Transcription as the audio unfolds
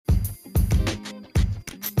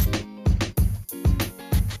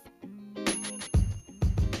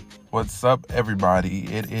What's up, everybody?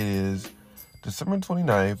 It is December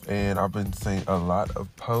 29th, and I've been seeing a lot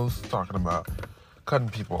of posts talking about cutting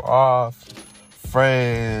people off,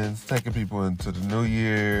 friends, taking people into the new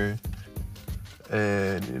year,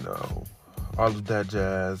 and, all of that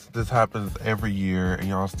jazz. This happens every year, and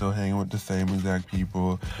y'all still hanging with the same exact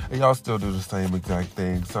people, and y'all still do the same exact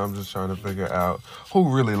thing. So I'm just trying to figure out who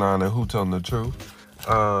really lying and who telling the truth.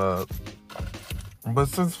 But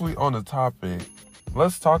since we on the topic,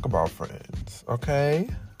 let's talk about friends, okay?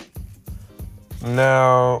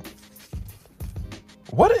 Now,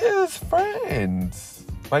 what is friends?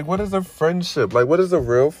 Like, what is a friendship? Like, what is a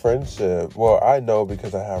real friendship? Well, I know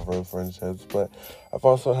because I have real friendships, but I've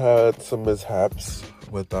also had some mishaps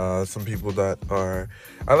with some people that are,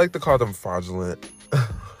 I like to call them fraudulent.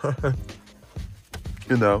 The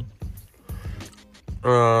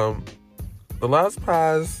last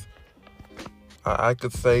past, I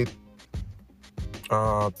could say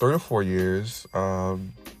 3 to 4 years, I've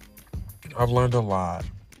learned a lot.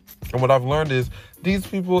 And what I've learned is these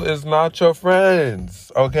people is not your friends,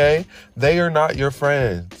 okay? They are not your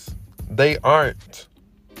friends. They aren't.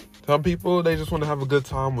 Some people, they just want to have a good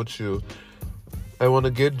time with you. They want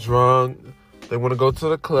to get drunk. They want to go to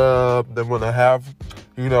the club. They want to have,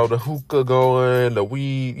 the hookah going, the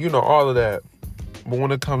weed, all of that. But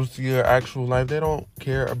when it comes to your actual life, they don't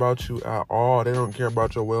care about you at all. They don't care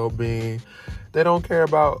about your well-being. They don't care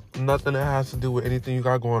about nothing that has to do with anything you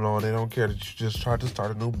got going on. They don't care that you just tried to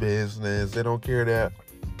start a new business. They don't care that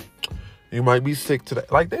you might be sick today.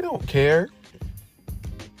 Like, they don't care.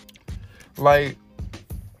 Like,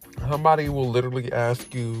 somebody will literally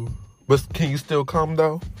ask you, but can you still come,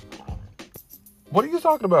 though? What are you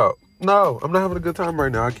talking about? No, I'm not having a good time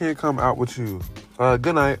right now. I can't come out with you.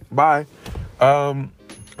 Good night. Bye.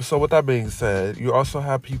 So with that being said, you also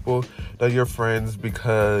have people that you're friends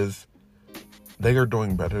because they are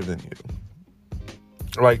doing better than you.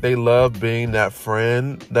 Like, they love being that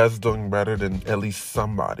friend that's doing better than at least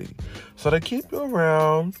somebody. So they keep you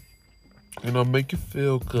around, make you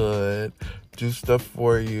feel good, do stuff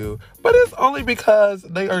for you. But it's only because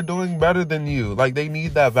they are doing better than you. Like, they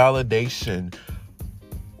need that validation.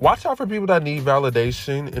 Watch out for people that need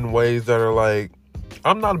validation in ways that are like,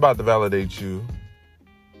 I'm not about to validate you.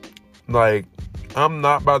 Like, I'm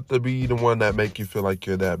not about to be the one that make you feel like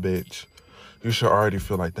you're that bitch. You should already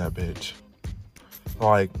feel like that bitch.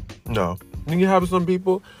 Like, no. Then you have some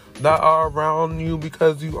people that are around you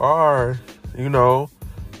because you are,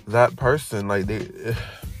 that person. Like, they,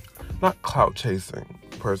 not clout chasing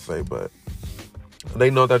per se, but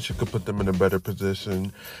they know that you could put them in a better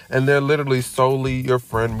position. And they're literally solely your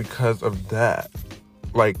friend because of that.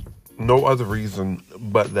 Like, no other reason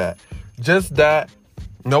but that. Just that.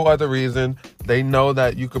 No other reason. They know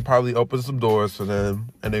that you could probably open some doors for them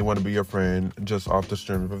and they want to be your friend just off the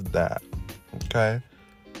strength of that. Okay?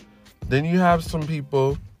 Then you have some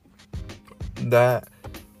people that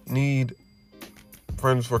need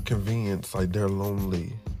friends for convenience. Like, they're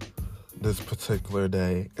lonely this particular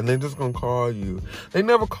day and they're just going to call you. They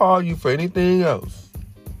never call you for anything else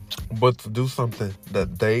but to do something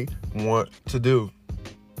that they want to do.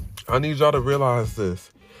 I need y'all to realize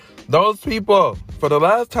this. Those people, for the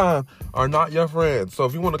last time, are not your friends. So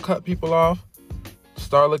if you want to cut people off,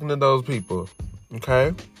 start looking at those people.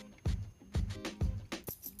 Okay?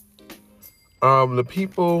 The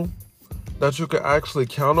people that you can actually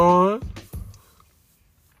count on,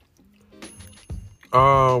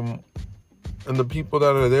 and the people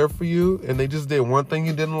that are there for you, and they just did one thing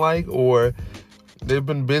you didn't like, or they've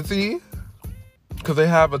been busy because they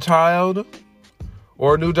have a child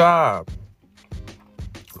or a new job,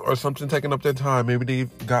 or something taking up their time. Maybe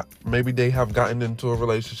they have gotten into a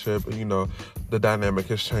relationship and, the dynamic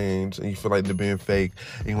has changed and you feel like they're being fake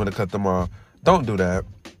and you want to cut them off. Don't do that.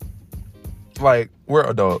 Like, we're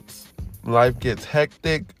adults. Life gets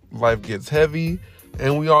hectic, life gets heavy,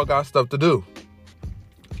 and we all got stuff to do.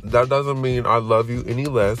 That doesn't mean I love you any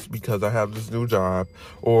less because I have this new job,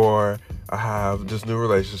 or I have this new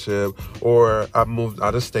relationship, or I moved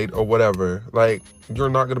out of state, or whatever. Like, you're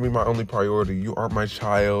not going to be my only priority. You aren't my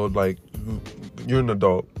child. Like, you're an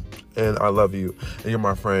adult, and I love you, and you're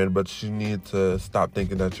my friend, but you need to stop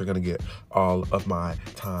thinking that you're going to get all of my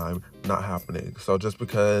time. Not happening. So just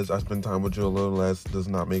because I spend time with you a little less does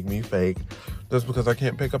not make me fake. Just because I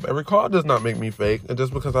can't pick up every call does not make me fake. And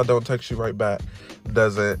just because I don't text you right back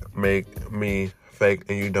doesn't make me fake.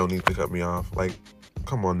 And you don't need to cut me off. Like,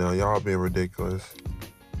 come on now. Y'all being ridiculous.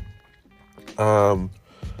 And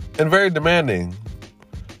very demanding.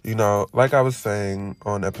 Like I was saying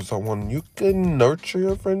on episode 1, you can nurture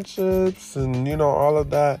your friendships and, all of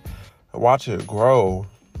that. Watch it grow.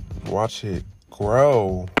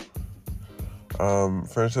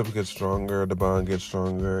 Friendships get stronger, the bond gets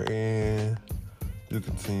stronger, and you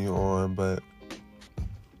continue on. But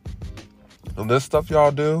this stuff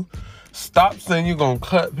y'all do, stop saying you're gonna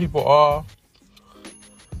cut people off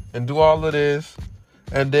and do all of this,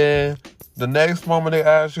 and then the next moment they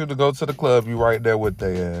ask you to go to the club, you right there with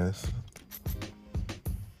their ass.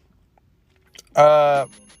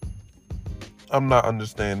 I'm not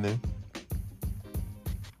understanding.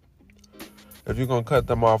 If you're gonna cut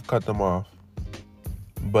them off, cut them off.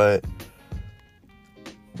 But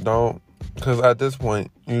don't, because at this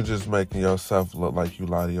point, you're just making yourself look like you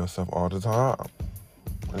lie to yourself all the time.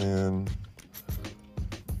 And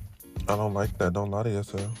I don't like that. Don't lie to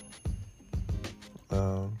yourself.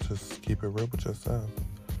 Just keep it real with yourself.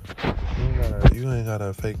 You ain't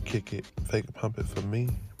gotta fake kick it, fake pump it for me.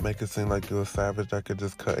 Make it seem like you're a savage that could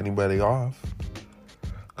just cut anybody off.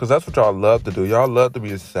 Because that's what y'all love to do. Y'all love to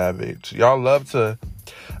be a savage. Y'all love to,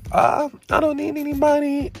 I don't need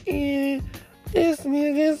anybody, and it's me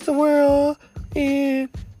against the world, and,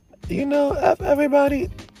 F everybody.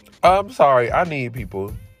 I'm sorry, I need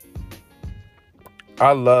people.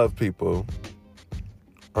 I love people.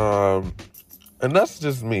 And that's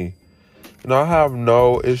just me. I have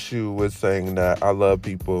no issue with saying that I love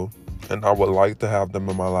people, and I would like to have them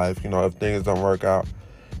in my life. If things don't work out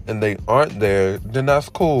and they aren't there, then that's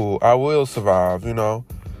cool. I will survive,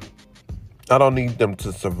 I don't need them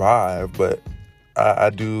to survive, but I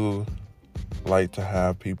do like to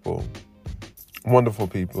have people, wonderful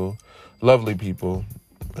people, lovely people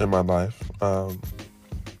in my life.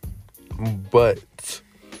 But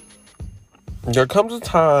there comes a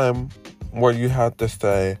time where you have to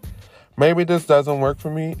say, maybe this doesn't work for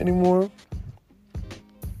me anymore.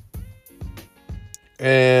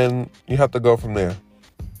 And you have to go from there.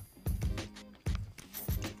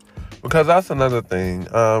 Because that's another thing.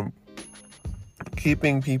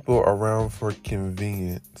 Keeping people around for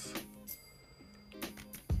convenience.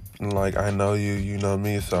 Like, I know you, you know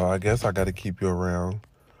me, so I guess I gotta keep you around.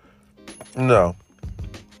 No.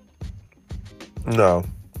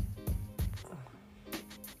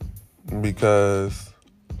 Because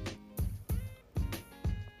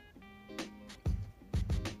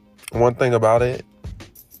one thing about it,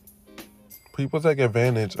 people take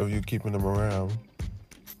advantage of you keeping them around.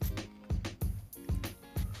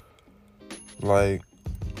 Like,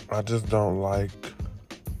 I just don't like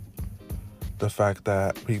the fact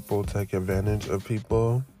that people take advantage of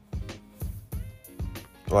people.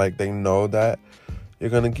 Like, they know that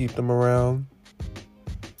you're gonna keep them around.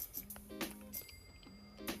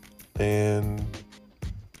 And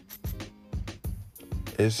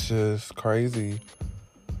it's just crazy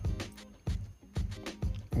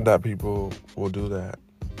that people will do that.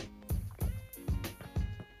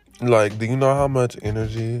 Like, do you know how much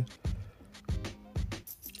energy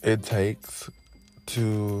it takes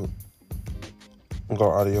to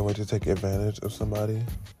go out of your way to take advantage of somebody?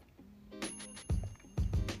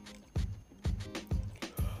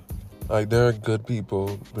 Like, there are good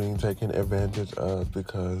people being taken advantage of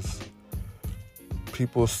because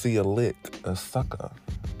people see a lick, a sucker,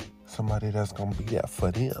 somebody that's gonna be there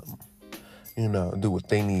for them, do what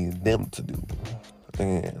they need them to do,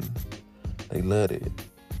 and they love it.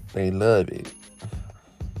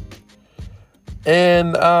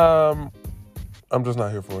 And I'm just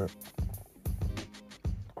not here for it.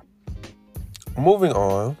 Moving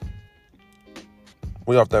on,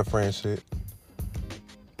 we off that friend shit.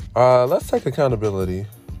 Let's take accountability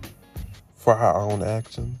for our own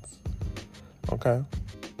actions. Okay?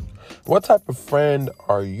 What type of friend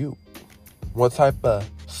are you? What type of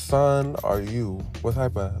son are you? What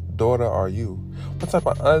type of daughter are you? What type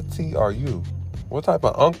of auntie are you? What type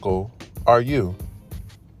of uncle are you?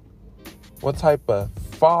 What type of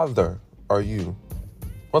father are you?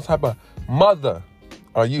 What type of mother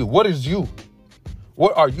are you? What is you?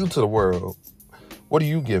 What are you to the world? What are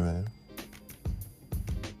you giving?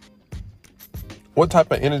 What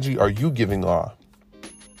type of energy are you giving off?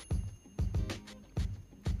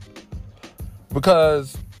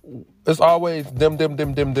 Because it's always them, But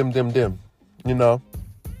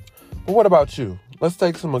what about you? Let's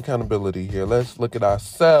take some accountability here. Let's look at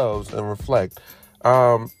ourselves and reflect.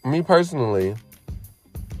 Me personally,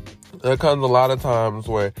 there comes a lot of times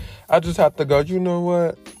where I just have to go, you know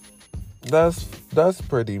what? That's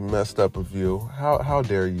pretty messed up of you. How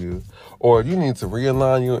dare you? Or you need to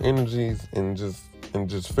realign your energies and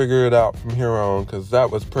just figure it out from here on, because that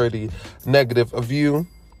was pretty negative of you.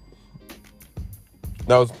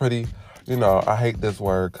 That was pretty, I hate this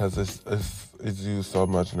word because it's used so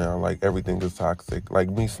much now. Like, everything is toxic. Like,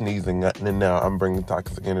 me sneezing, and now I'm bringing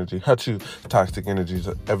toxic energy. Toxic energies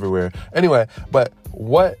everywhere. Anyway, but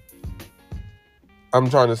what I'm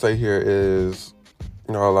trying to say here is,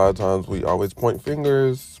 a lot of times we always point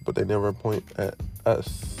fingers, but they never point at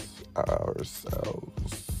us,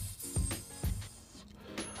 ourselves.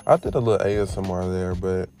 I did a little ASMR there,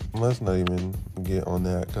 but let's not even get on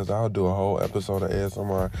that because I'll do a whole episode of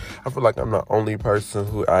ASMR. I feel like I'm the only person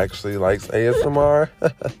who actually likes ASMR.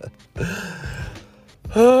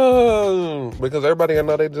 Because everybody I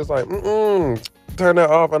know, they just like, turn that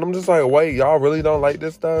off. And I'm just like, wait, y'all really don't like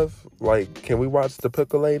this stuff? Like, can we watch The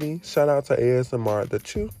Pickle Lady? Shout out to ASMR, the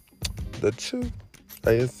chew,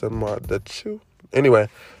 ASMR, the chew. Anyway,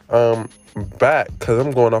 back, because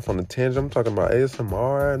I'm going off on a tangent. I'm talking about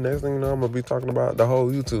ASMR. Next thing you know, I'm going to be talking about the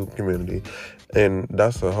whole YouTube community. And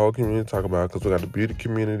that's the whole community to talk about because we got the beauty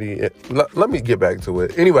community. Let me get back to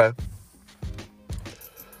it. Anyway,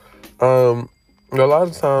 a lot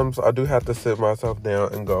of times I do have to sit myself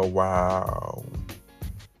down and go, wow,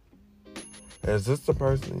 is this the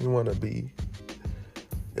person you want to be?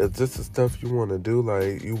 Is this the stuff you want to do?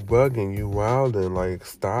 Like, you bugging, you wilding, like,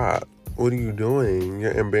 stop. What are you doing?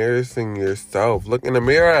 You're embarrassing yourself. Look in the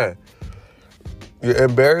mirror. You're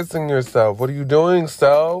embarrassing yourself. What are you doing,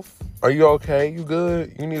 self? Are you okay? You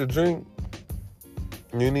good? You need a drink?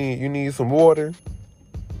 You need some water?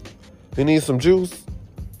 You need some juice?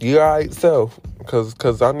 You all right, self?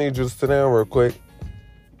 Because I need you to sit down real quick.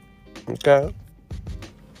 Okay?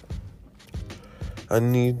 I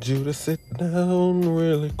need you to sit down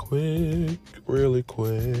really quick.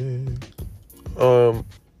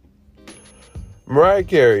 Mariah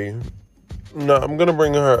Carey. No, I'm going to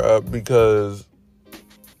bring her up because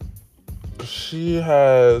she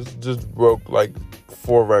has just broke like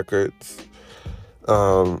 4 records.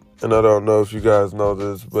 And I don't know if you guys know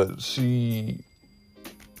this, but she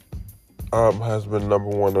has been number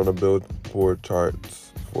 1 on the Billboard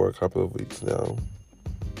charts for a couple of weeks now.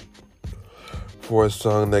 For a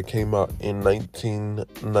song that came out in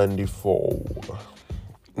 1994.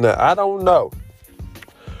 Now, I don't know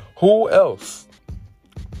who else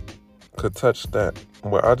could touch that.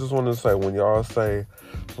 But I just want to say, when y'all say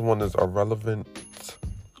someone is irrelevant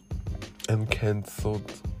and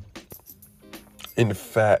canceled, in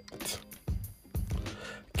fact,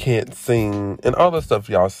 can't sing, and all the stuff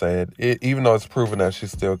y'all said, even though it's proven that she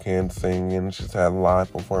still can sing, and she's had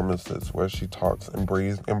live performances where she talks and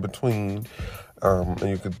breathes in between, and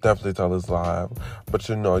you could definitely tell it's live. But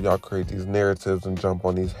y'all create these narratives and jump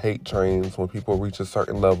on these hate trains when people reach a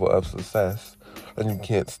certain level of success and you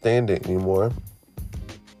can't stand it anymore.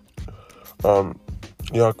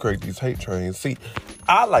 Y'all create these hate trains. See,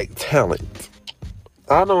 I like talent.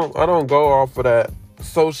 I don't go off of that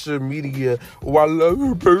social media. Oh, I love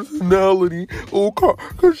her personality. Oh,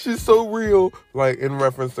 cause she's so real. Like, in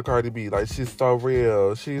reference to Cardi B, like, she's so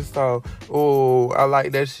real. She's so, I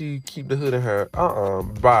like that she keep the hood in her.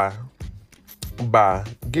 Bye.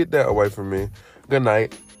 Get that away from me. Good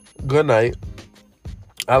night.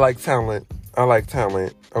 I like talent.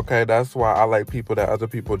 Okay, that's why I like people that other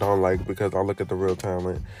people don't like, because I look at the real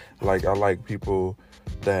talent. Like, I like people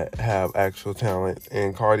that have actual talent.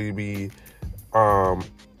 And Cardi B,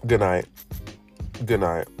 good night.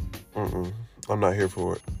 I'm not here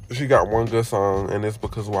for it. She got one good song, and it's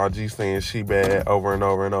because YG saying she bad over and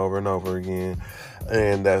over and over and over again.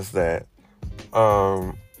 And that's that.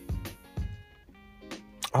 I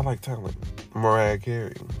like talent. Mariah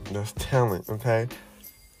Carey. That's talent, okay?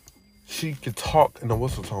 She could talk in a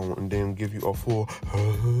whistle tone and then give you a full...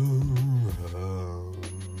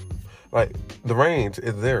 Like, the range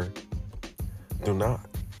is there. Do not.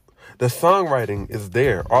 The songwriting is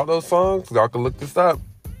there. All those songs, y'all can look this up.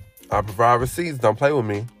 I provide receipts. Don't play with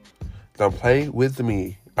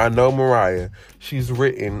me. I know Mariah. She's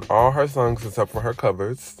written all her songs except for her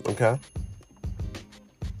covers, okay?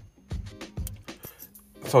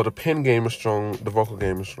 So the pen game is strong. The vocal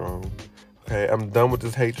game is strong. Okay, I'm done with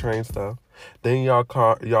this hate train stuff. Then y'all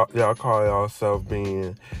call yourself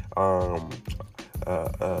being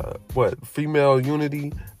female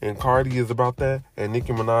unity, and Cardi is about that, and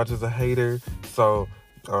Nicki Minaj is a hater. So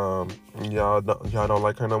y'all don't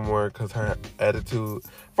like her no more because her attitude.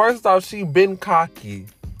 First off, she been cocky.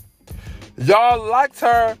 Y'all liked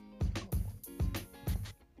her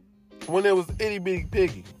when it was Itty Bitty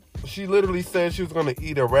Piggy. She literally said she was gonna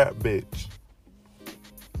eat a rap bitch.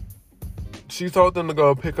 She told them to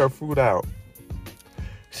go pick her fruit out.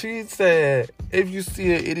 She said, if you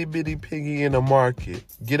see an itty bitty piggy in the market,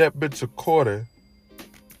 get that bitch a quarter.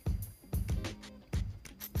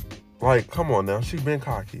 Like, come on now. She been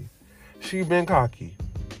cocky.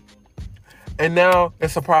 And now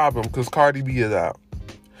it's a problem because Cardi B is out.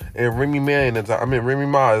 And Remy Ma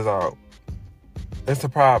is out. It's a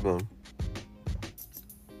problem.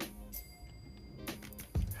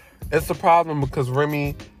 It's a problem because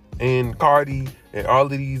Remy and Cardi and all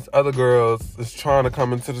of these other girls is trying to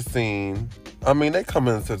come into the scene. I mean, they come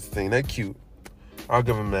into the scene. They cute. I'll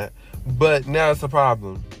give them that. But now it's a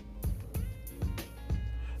problem.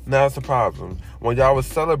 Now it's a problem. When y'all was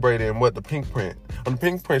celebrating the Pink Print. On the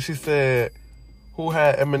Pink Print, she said, who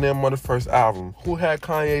had Eminem on the first album? Who had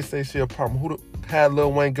Kanye say she a problem? Who had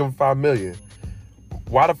Lil Wayne give him $5 million?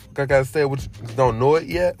 Why the fuck I gotta say what you don't know it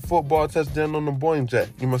yet? Football touchdown on the Boeing jet.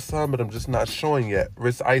 You must some of them just not showing yet.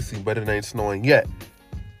 Wrist icy, but it ain't snowing yet.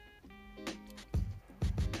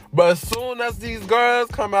 But as soon as these girls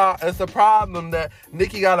come out, it's a problem that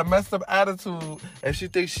Nicki got a messed up attitude and she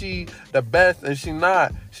thinks she the best and she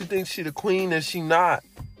not. She thinks she the queen and she not.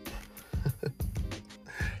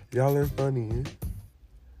 Y'all are funny.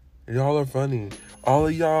 Y'all are funny. All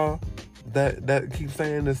of y'all that keep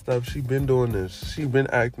saying this stuff, she been doing this. She been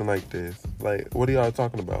acting like this. Like, what are y'all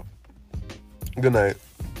talking about? Good night.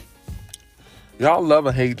 Y'all love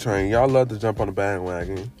a hate train. Y'all love to jump on the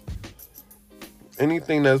bandwagon.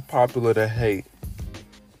 Anything that's popular to hate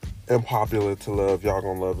and popular to love, y'all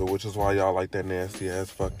gonna love it, which is why y'all like that nasty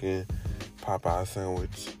ass fucking Popeye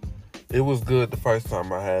sandwich. It was good the first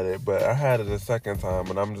time I had it, but I had it a second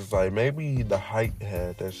time and I'm just like, maybe the hype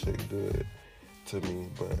had that shit good to me,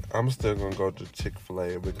 but I'm still gonna go to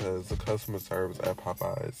Chick-fil-A because the customer service at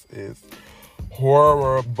Popeyes is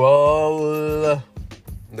horrible.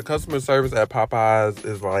 The customer service at Popeyes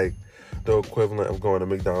is like the equivalent of going to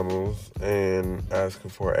McDonald's and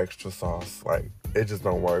asking for extra sauce. Like, it just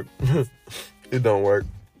don't work. It don't work.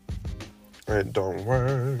 It don't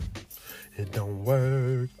work. It don't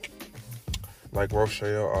work. Like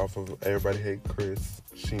Rochelle off of Everybody Hate Chris.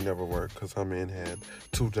 She never worked because her man had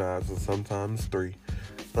 2 jobs and sometimes 3.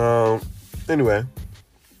 Anyway,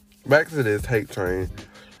 back to this hate train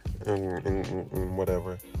and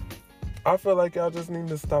whatever. I feel like y'all just need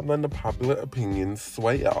to stop letting the popular opinions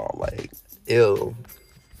sway y'all. Like, ew.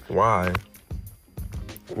 Why?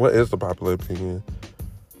 What is the popular opinion?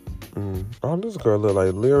 Oh, this girl look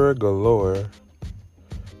like Lyra galore.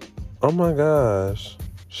 Oh my gosh.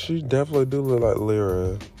 She definitely do look like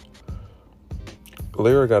Lyra.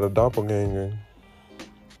 Lyra got a doppelganger.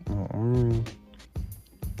 I'm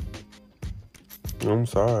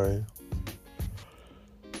sorry.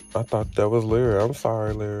 I thought that was Lyra. I'm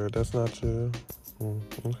sorry, Lyra. That's not you.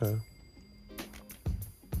 Okay.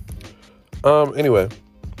 Anyway.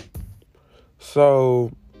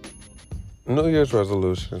 So, New Year's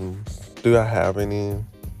resolutions. Do I have any?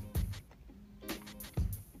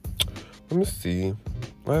 Let me see.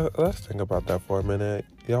 Let's think about that for a minute.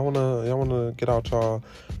 Y'all wanna get out y'all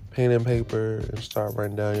pen and paper and start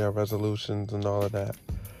writing down your resolutions and all of that.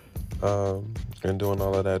 And doing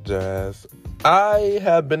all of that jazz. I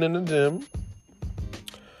have been in the gym.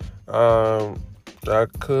 I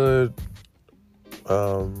could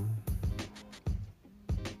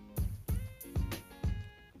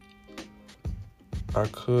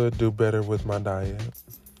do better with my diet.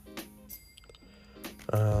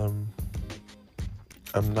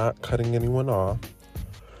 I'm not cutting anyone off.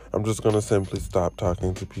 I'm just going to simply stop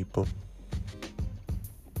talking to people.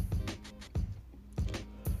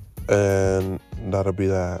 And that'll be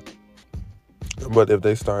that. But if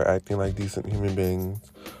they start acting like decent human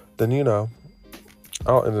beings, then,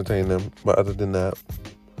 I'll entertain them. But other than that,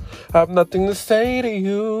 I have nothing to say to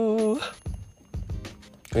you.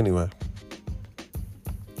 Anyway.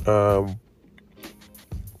 I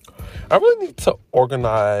really need to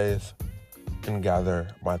organize and gather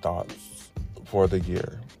my thoughts for the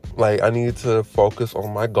year. Like, I need to focus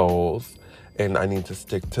on my goals and I need to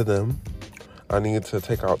stick to them. I need to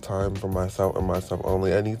take out time for myself and myself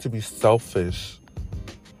only. I need to be selfish.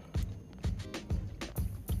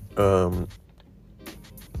 And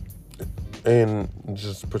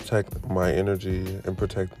just protect my energy and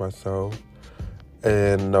protect myself.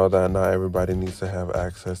 And know that not everybody needs to have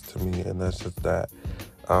access to me. And that's just that.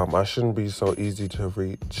 I shouldn't be so easy to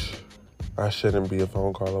reach. I shouldn't be a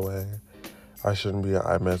phone call away. I shouldn't be an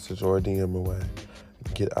iMessage or a DM away.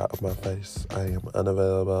 Get out of my face. I am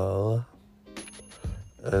unavailable.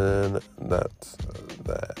 And that's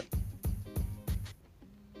that.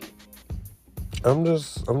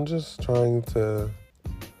 I'm just trying to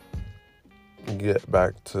get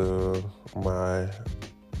back to my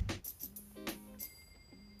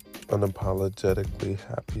unapologetically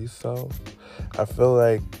happy self. I feel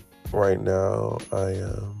like right now I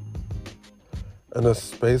am in a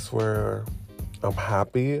space where I'm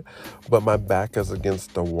happy, but my back is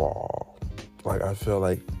against the wall. Like, I feel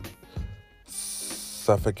like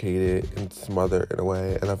suffocated and smothered in a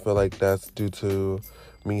way, and I feel like that's due to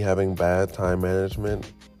me having bad time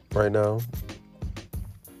management right now.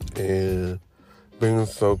 and being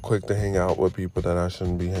so quick to hang out with people that I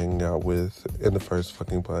shouldn't be hanging out with in the first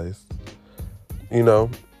fucking place. You know,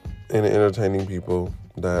 and entertaining people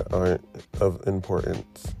that aren't of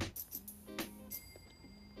importance.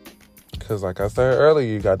 Because like I said earlier,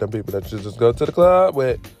 you got them people that you just go to the club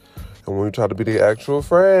with. And when you try to be the actual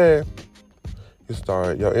friend,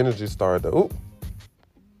 your energy start to oop.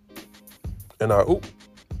 And I oop.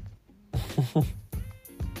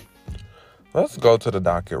 Let's go to the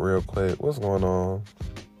docket real quick. What's going on?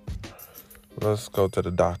 Let's go to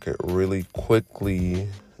the docket really quickly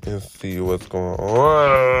and see what's going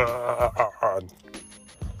on.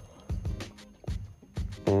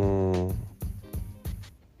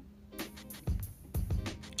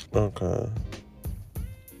 Okay.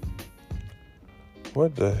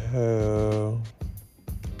 What the hell?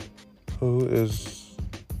 Who is...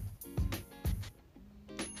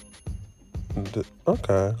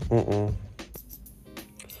 Okay.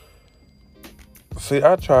 See,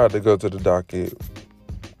 I tried to go to the docket,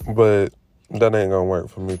 but that ain't gonna work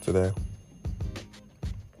for me today.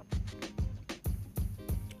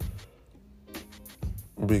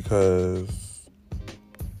 Because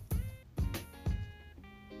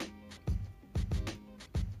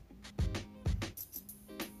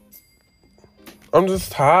I'm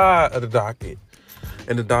just tired of the docket.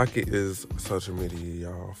 And the docket is social media,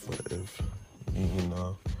 y'all, for if, you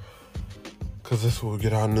know, because this is where we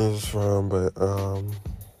get our news from, but,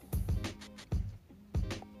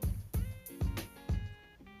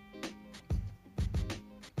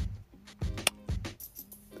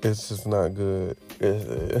 it's just not good.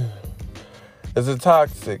 It's a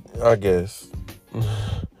toxic, I guess.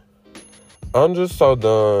 I'm just so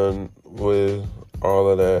done with all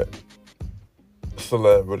of that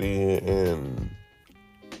celebrity and,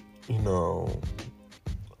 you know,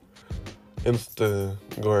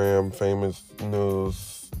 Instagram famous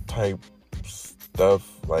news type stuff.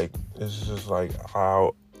 Like, it's just like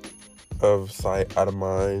out of sight, out of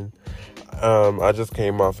mind. I just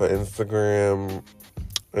came off of Instagram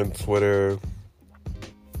and Twitter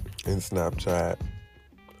and Snapchat.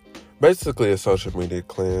 Basically a social media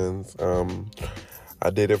cleanse. I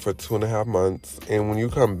did it for 2.5 months, and when you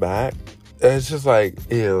come back, it's just like,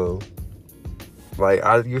 ew. Like,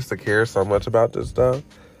 I used to care so much about this stuff,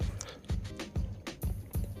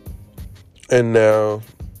 and now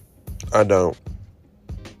I don't.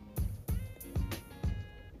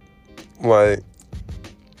 Like,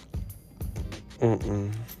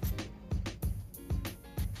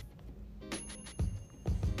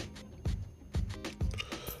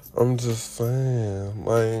 I'm just saying,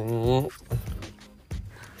 like,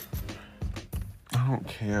 I don't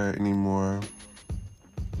care anymore.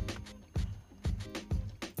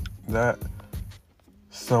 That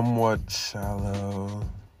somewhat shallow,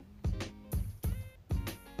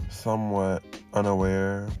 somewhat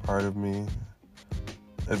unaware part of me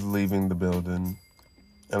is leaving the building,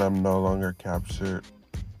 and I'm no longer captured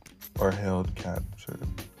or held captured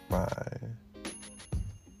by,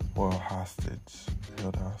 held hostage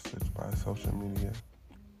by social media,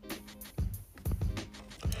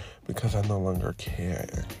 because I no longer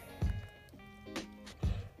care.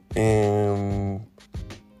 And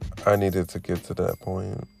I needed to get to that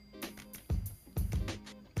point.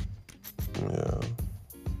 Yeah.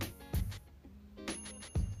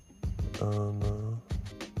 I don't know.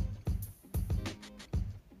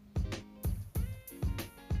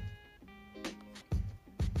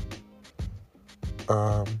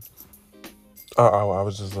 I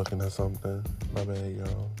was just looking at something. My bad,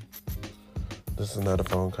 y'all. This is not a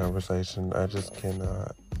phone conversation. I just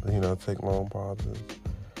cannot, take long pauses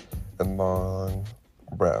and long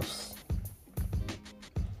breaths.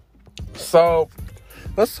 So,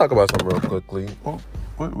 let's talk about something real quickly. Oh,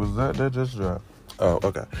 what was that? That just dropped. Oh,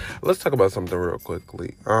 okay. Let's talk about something real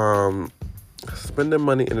quickly. Spending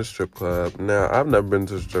money in a strip club. Now, I've never been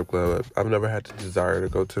to a strip club. I've never had the desire to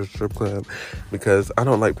go to a strip club because I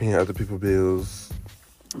don't like paying other people's bills.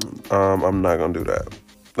 I'm not gonna do that.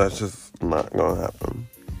 That's just not gonna happen.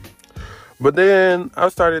 But then I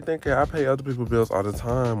started thinking I pay other people's bills all the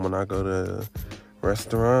time when I go to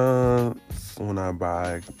restaurants, when I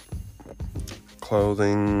buy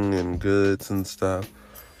clothing and goods and stuff.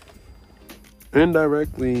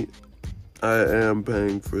 Indirectly, I am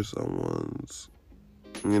paying for someone's,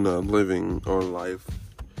 living or life,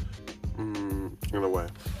 in a way.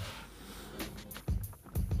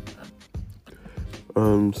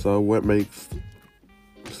 So what makes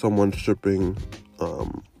someone stripping,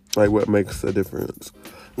 what makes a difference?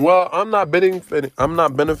 Well, I'm not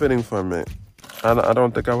benefiting from it. I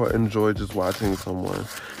don't think I would enjoy just watching someone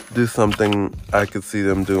do something I could see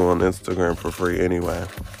them do on Instagram for free anyway.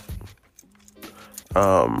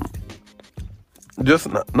 Just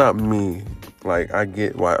not me. Like, I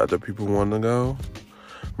get why other people want to go,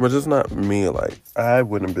 but just not me. Like, I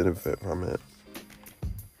wouldn't benefit from it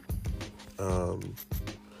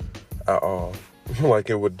at all. Like,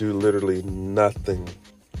 it would do literally nothing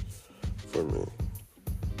for me.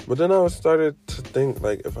 But then I started to think,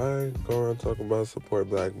 like, if I go around talking about support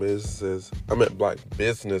black businesses, and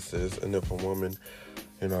if a woman,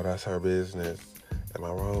 that's her business, am I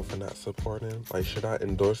wrong for not supporting? Like, should I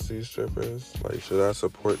endorse these strippers? Like, should I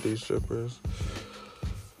support these strippers?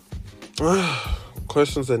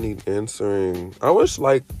 Questions that need answering. I wish,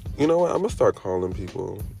 like, you know what? I'm going to start calling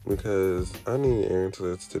people because I need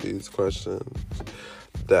answers to these questions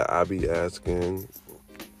that I be asking.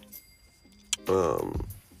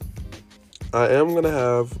 I am going to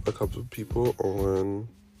have a couple of people on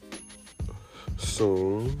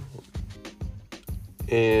soon.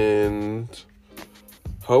 And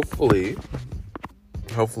hopefully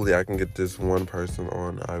I can get this one person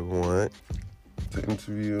on I want to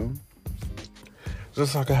interview.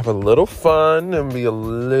 Just so I can have a little fun and be a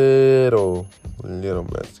little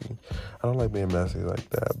messy. I don't like being messy like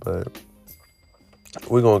that, but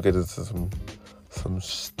we're going to get into some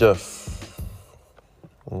stuff.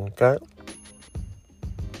 Okay?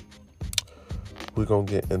 We're going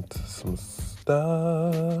to get into some stuff.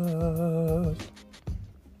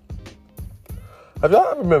 Have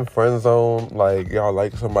y'all ever been friend zoned? Like, y'all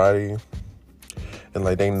like somebody and,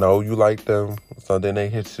 like, they know you like them, so then they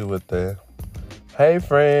hit you with the, hey,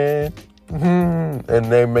 friend. And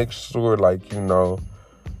they make sure, like, you know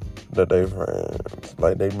that they friends.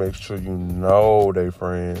 Like, they make sure you know they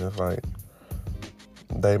friends. Like,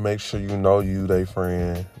 they make sure you know they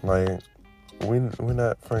friend. Like, we're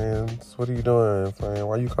not friends. What are you doing, friend?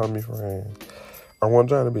 Why you calling me friend? I want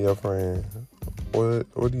trying to be your friend. What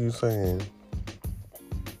are you saying?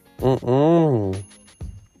 I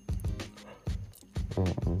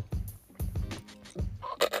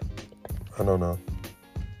don't know.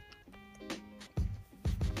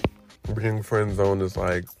 Being friend zoned is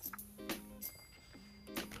like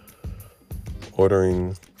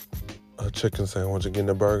ordering a chicken sandwich and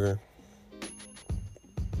getting a burger.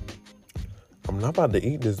 I'm not about to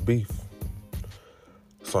eat this beef,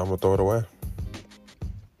 so I'm gonna throw it away.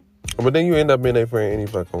 But then you end up being a friend any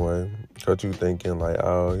fucking way. Because you thinking like,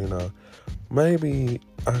 oh, maybe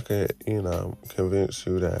I could, convince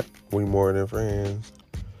you that we more than friends.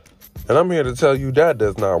 And I'm here to tell you that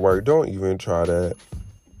does not work. Don't even try that.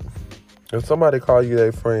 If somebody call you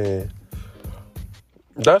their friend,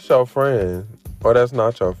 that's your friend. Or that's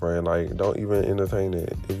not your friend. Like, don't even entertain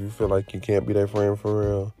it. If you feel like you can't be their friend for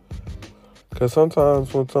real. Because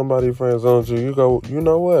sometimes when somebody friends on you go, you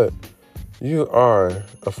know what? You are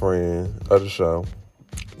a friend of the show.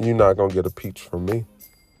 You're not going to get a peach from me.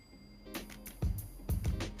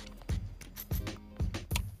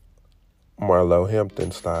 Marlo Hampton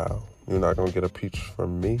style. You're not going to get a peach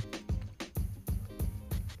from me.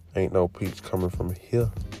 Ain't no peach coming from here.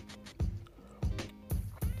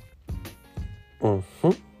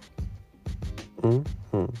 Okay.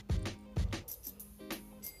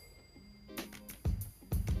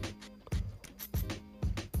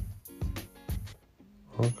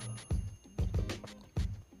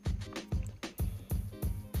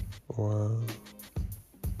 Wow.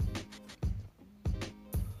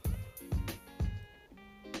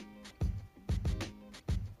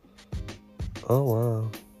 Oh,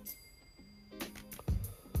 wow.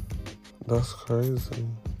 That's crazy.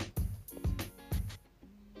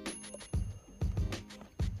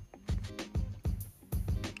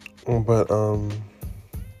 But,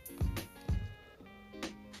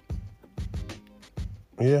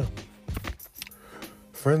 yeah.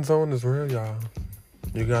 Friend zone is real, y'all.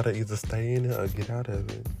 You gotta either stay in it or get out of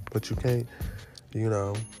it. But you can't,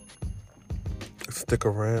 stick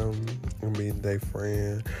around and be their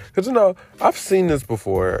friend. Because, I've seen this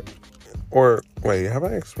before. Or, wait, have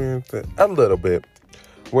I experienced it? A little bit.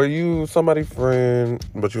 Where you somebody friend,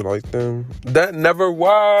 but you like them. That never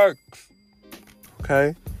works.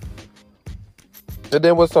 Okay? And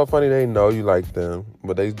then what's so funny, they know you like them,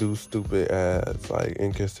 but they do stupid ass, like,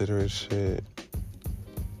 inconsiderate shit.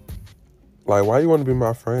 Like, why you want to be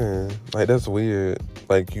my friend? Like, that's weird.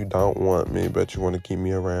 Like, you don't want me, but you want to keep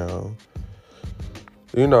me around.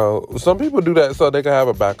 Some people do that so they can have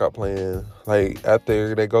a backup plan. Like,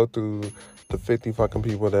 after they go through the 50 fucking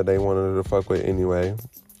people that they wanted to fuck with anyway,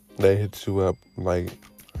 they hit you up like,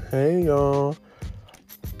 hey, y'all.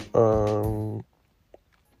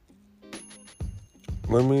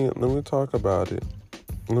 Let me talk about it.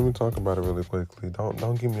 Let me talk about it really quickly.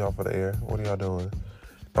 Don't get me off of the air. What are y'all doing?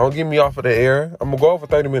 Don't get me off of the air. I'm gonna go over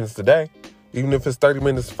 30 minutes today. Even if it's 30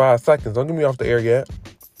 minutes, 5 seconds. Don't get me off the air yet.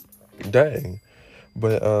 Dang.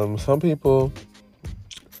 But some people,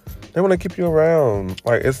 they want to keep you around.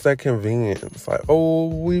 Like, it's that convenience. Like, oh,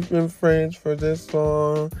 we've been friends for this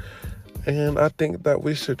long, and I think that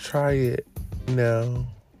we should try it now.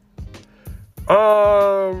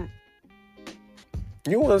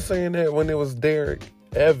 You weren't saying that when it was Derek,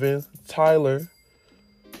 Evan, Tyler,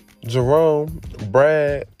 Jerome,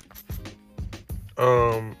 Brad,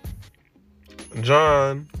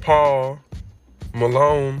 John, Paul,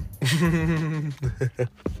 Malone.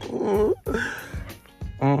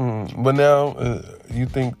 But now you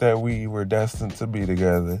think that we were destined to be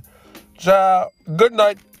together. Ciao. Good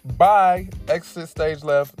night. Bye. Exit stage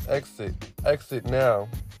left. Exit. Exit now.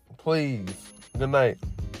 Please. Good night.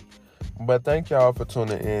 But thank y'all for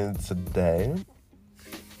tuning in today.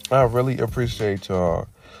 I really appreciate y'all.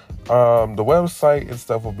 The website and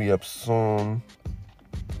stuff will be up soon.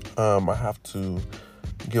 I have to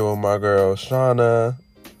get with my girl Shauna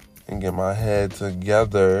and get my head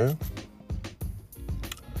together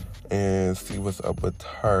and see what's up with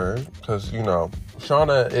her. Because, you know,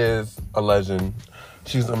 Shauna is a legend.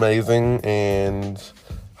 She's amazing, and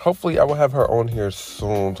hopefully I will have her on here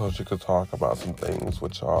soon so she could talk about some things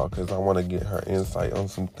with y'all, because I want to get her insight on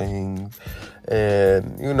some things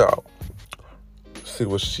and, you know, see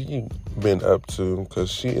what she been up to, because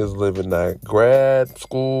she is living that grad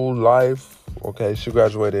school life. Okay, she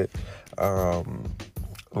graduated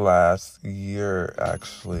last year,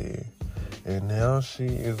 actually, and now she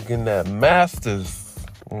is getting that master's.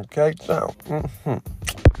 Okay, so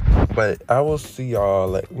but I will see y'all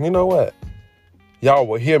later. You know what? Y'all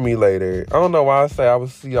will hear me later. I don't know why I say I will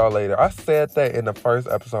see y'all later. I said that in the first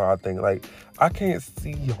episode, I think. Like, I can't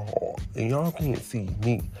see y'all, and y'all can't see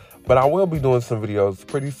me. But I will be doing some videos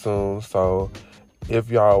pretty soon. So if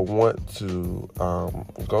y'all want to,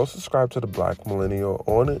 go subscribe to The Black Millennial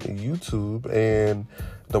on YouTube. And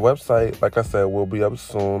the website, like I said, will be up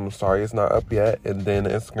soon. Sorry it's not up yet. And then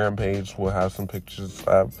the Instagram page will have some pictures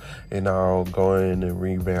up. And I'll go in and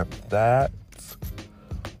revamp that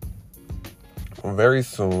very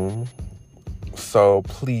soon. So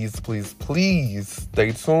please, please, please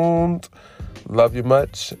stay tuned. Love you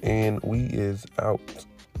much. And we is out.